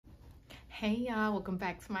Hey y'all, welcome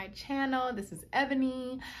back to my channel. This is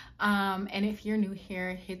Ebony, and if you're new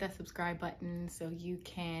here, hit that subscribe button so you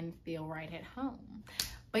can feel right at home.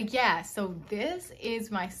 But yeah, so this is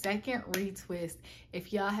my second retwist.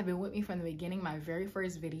 If y'all have been with me from the beginning, my very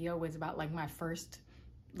first video was about like my first,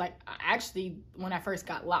 actually when I first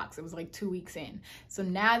got locks, it was like 2 weeks in. So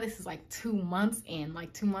now this is like 2 months in,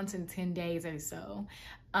 like 2 months and 10 days or so.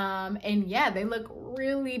 And yeah, they look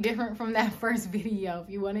really different from that first video. If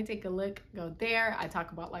you want to take a look, go there. I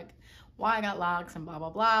talk about like why I got locks and blah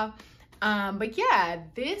blah blah. But yeah,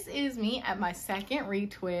 this is me at my second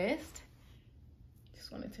retwist.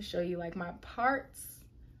 Just wanted to show you like my parts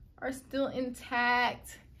are still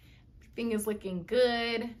intact. Everything is looking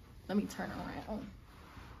good. Let me turn around.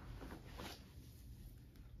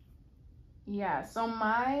 Yeah, so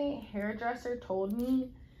my hairdresser told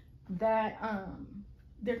me that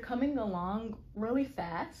they're coming along really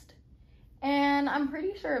fast, and I'm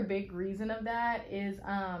pretty sure a big reason of that is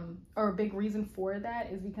or a big reason for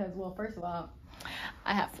that is because, well, first of all,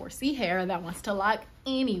 I have 4C hair that wants to lock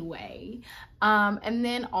anyway, and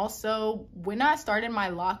then also when I started my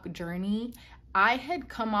lock journey, I had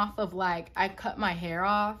come off of like, I cut my hair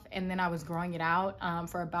off and then I was growing it out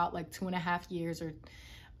for about like 2.5 years, or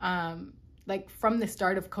like from the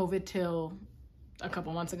start of COVID till a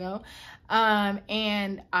couple months ago,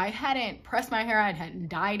 and I hadn't pressed my hair, I hadn't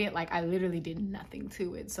dyed it, like I literally did nothing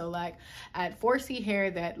to it. So like I had 4C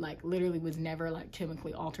hair that like literally was never like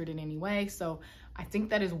chemically altered in any way. So I think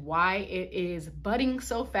that is why it is budding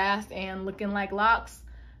so fast and looking like locks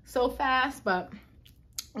so fast. But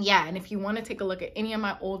yeah, and if you want to take a look at any of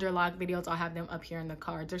my older lock videos, I'll have them up here in the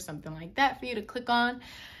cards or something like that for you to click on.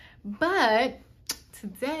 But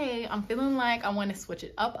today I'm feeling like I want to switch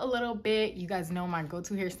it up a little bit. You guys know my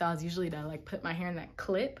go-to hairstyle is usually to like put my hair in that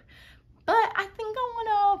clip, but I think I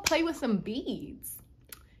want to play with some beads.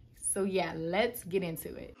 So yeah, let's get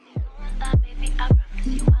into it.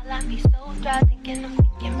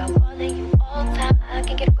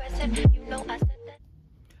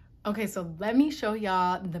 Okay, so let me show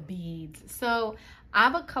y'all the beads. So I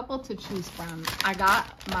have a couple to choose from. I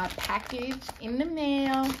got my package in the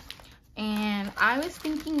mail, and I was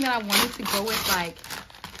thinking that I wanted to go with like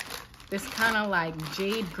this kind of like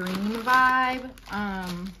jade green vibe.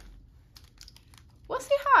 We'll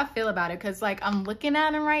see how I feel about it, because like I'm looking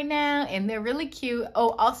at them right now and they're really cute. Oh,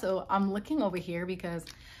 also I'm looking over here because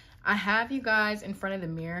I have you guys in front of the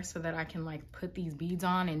mirror so that I can like put these beads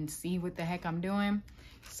on and see what the heck I'm doing.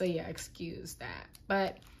 So yeah, excuse that.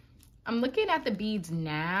 But I'm looking at the beads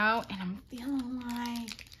now and I'm feeling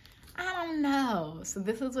like, I don't know. So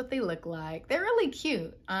this is what they look like. They're really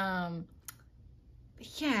cute. Yeah,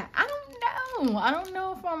 I don't know. I don't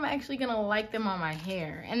know if I'm actually gonna like them on my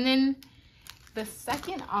hair. And then the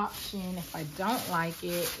second option, if I don't like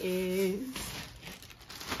it, is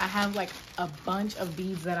I have like a bunch of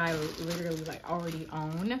beads that I literally like already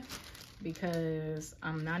own because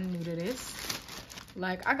I'm not new to this.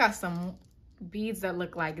 Like I got some beads that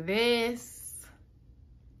look like this.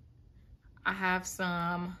 I have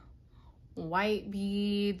some white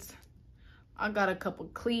beads. I got a couple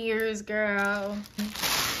clears, girl.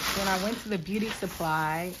 When I went to the beauty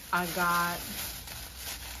supply, I got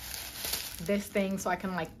this thing so I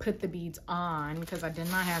can like put the beads on, because I did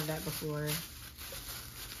not have that before.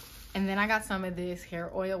 And then I got some of this hair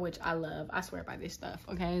oil, which I love. I swear by this stuff,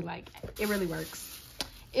 okay? Like it really works.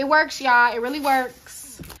 It works, y'all. It really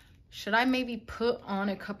works. Should I maybe put on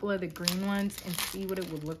a couple of the green ones and see what it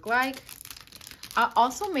would look like? I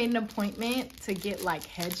also made an appointment to get like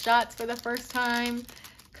headshots for the first time,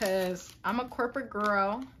 because I'm a corporate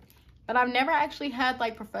girl, but I've never actually had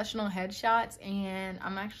like professional headshots, and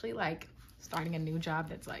I'm actually like starting a new job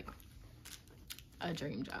that's like a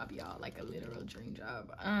dream job, y'all, like a literal dream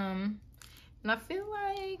job. And I feel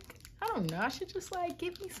like, I don't know, I should just like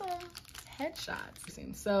give me some headshots.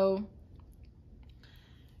 And so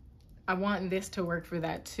I want this to work for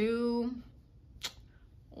that too.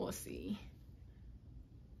 We'll see.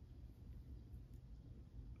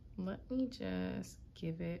 Let me just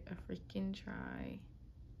give it a freaking try.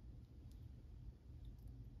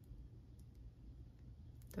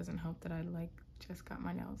 Doesn't help that I like just got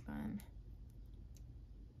my nails done.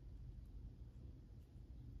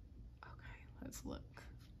 Okay, let's look.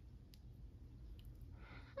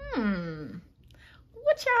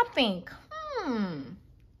 What y'all think? I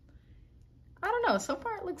don't know. So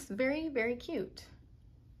far it looks very, very cute.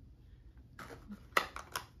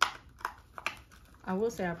 I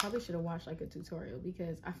will say I probably should have watched like a tutorial,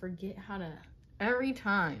 because I forget how to, every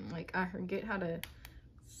time, like I forget how to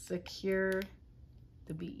secure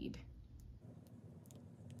the bead.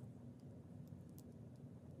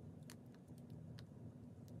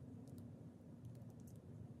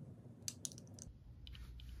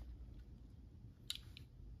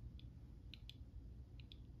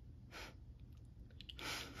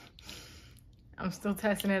 I'm still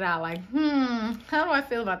testing it out. Like, how do I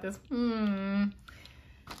feel about this?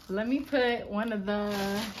 Let me put one of the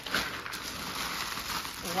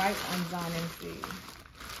white ones on and see.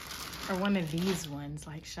 Or one of these ones.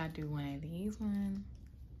 Like, should I do one of these ones?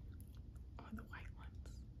 Or the white ones?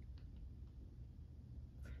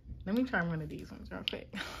 Let me try one of these ones real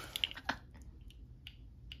quick.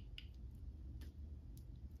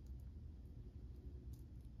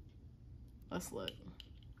 Let's look.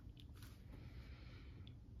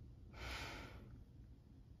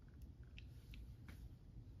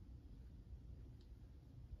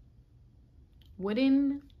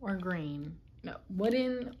 Wooden or green? No,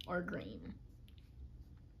 wooden or green.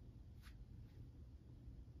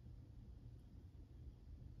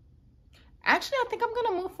 Actually, I think I'm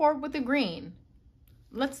gonna move forward with the green.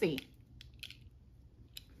 Let's see.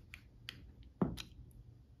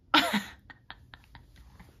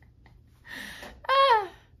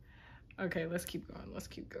 Okay, let's keep going. Let's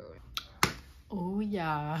keep going. Oh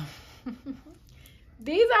yeah.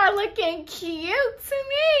 These are looking cute to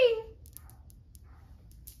me.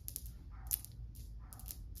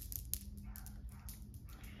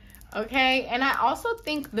 Okay, and I also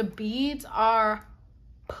think the beads are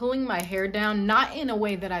pulling my hair down, not in a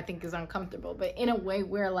way that I think is uncomfortable, but in a way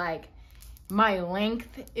where like my length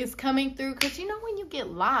is coming through. Because you know when you get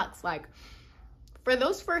locks, like for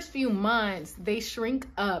those first few months, they shrink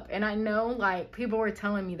up. And I know like people were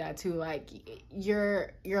telling me that too, like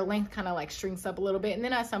your length kind of like shrinks up a little bit. And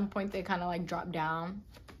then at some point they kind of like drop down.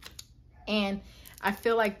 And I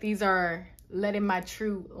feel like these are letting my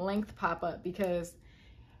true length pop up because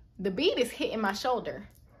the bead is hitting my shoulder.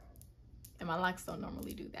 And my locks don't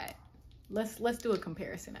normally do that. Let's do a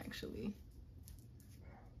comparison actually.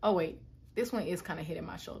 Oh wait, this one is kind of hitting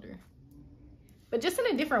my shoulder. But just in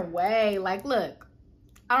a different way. Like look,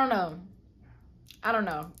 I don't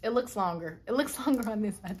know. It looks longer. It looks longer on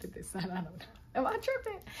this side than this side. I don't know. Am I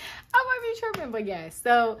tripping? I might be tripping, but yeah.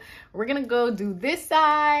 So we're gonna go do this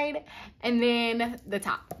side and then the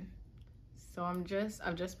top. So I've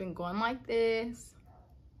just been going like this.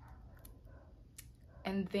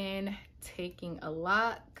 And then taking a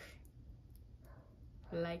lock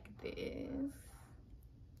like this.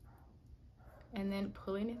 And then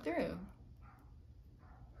pulling it through.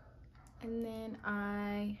 And then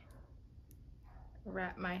I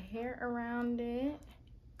wrap my hair around it.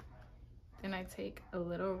 Then I take a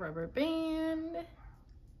little rubber band.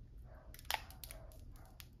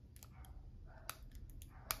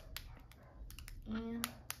 And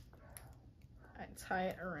I tie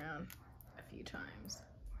it around a few times.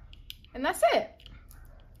 And that's it.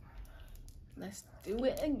 Let's do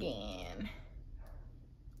it again.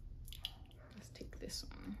 Let's take this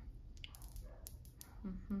one.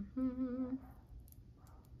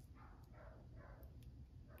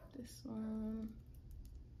 This one.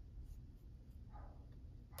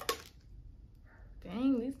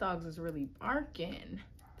 Dang, these dogs is really barking.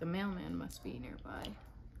 The mailman must be nearby.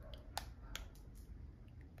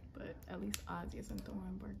 But at least Ozzy isn't the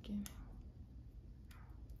one barking.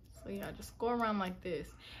 So yeah, just go around like this.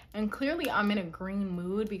 And clearly I'm in a green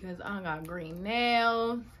mood because I got green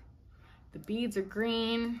nails. The beads are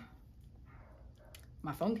green.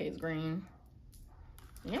 My phone case green.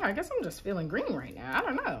 Yeah, I guess I'm just feeling green right now. I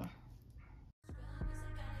don't know.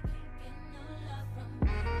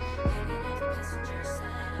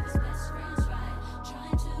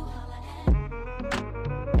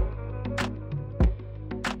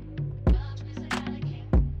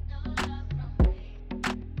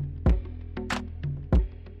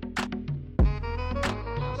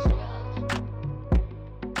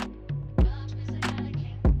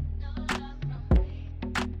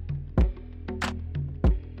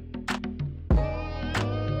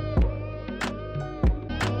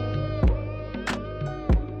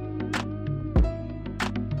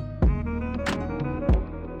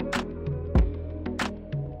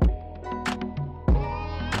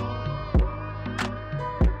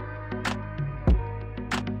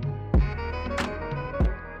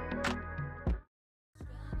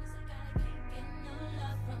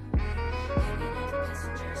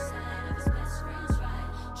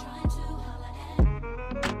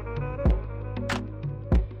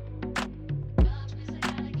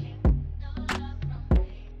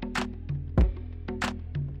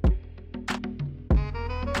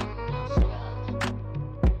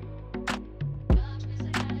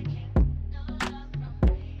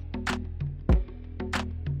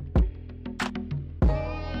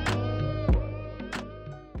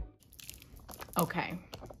 Okay.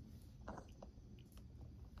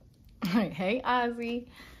 Hey, Ozzy.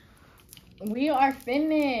 We are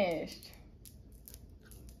finished.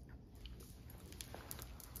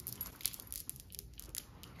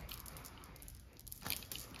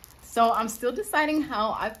 So I'm still deciding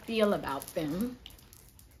how I feel about them.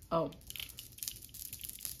 Oh,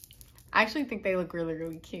 I actually think they look really,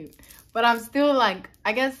 really cute. But I'm still like,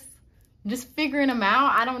 I guess, just figuring them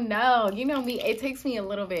out. I don't know. You know me, it takes me a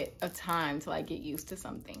little bit of time to like get used to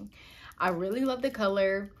something. I really love the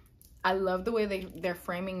color. I love the way they're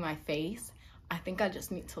framing my face. I think I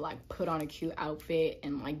just need to like put on a cute outfit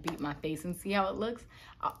and like beat my face and see how it looks.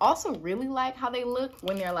 I also really like how they look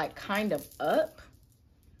when they're like kind of up.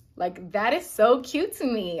 Like that is so cute to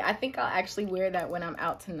me. I think I'll actually wear that when I'm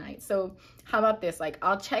out tonight. So how about this? Like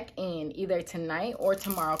I'll check in either tonight or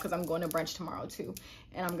tomorrow because I'm going to brunch tomorrow too.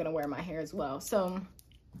 And I'm gonna wear my hair as well. So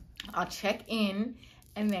I'll check in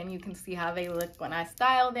and then you can see how they look when I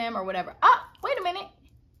style them or whatever. Ah, wait a minute.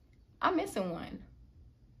 I'm missing one.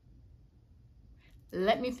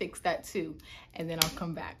 Let me fix that too. And then I'll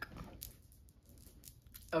come back.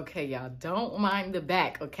 Okay, y'all, don't mind the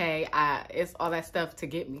back, okay? It's all that stuff to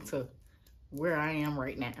get me to where I am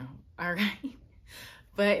right now, all right?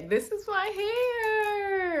 But this is my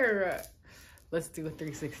hair. Let's do a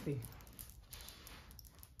 360.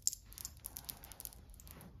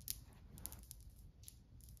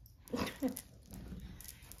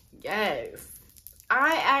 Yes,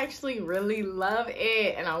 I actually really love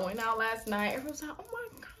it. And I went out last night. Everyone was like, oh my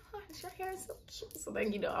gosh, your hair is so cute. So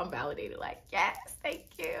then, you know, I'm validated like, yes, thank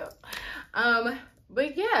you.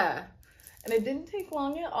 But yeah, and it didn't take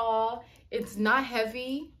long at all. It's not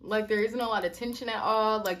heavy. Like there isn't a lot of tension at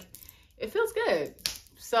all. Like it feels good.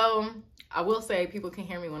 So I will say people can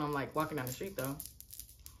hear me when I'm like walking down the street though,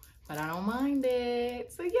 but I don't mind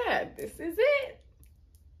it. So yeah, this is it.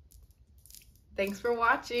 Thanks for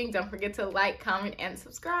watching. Don't forget to like, comment, and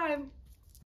subscribe.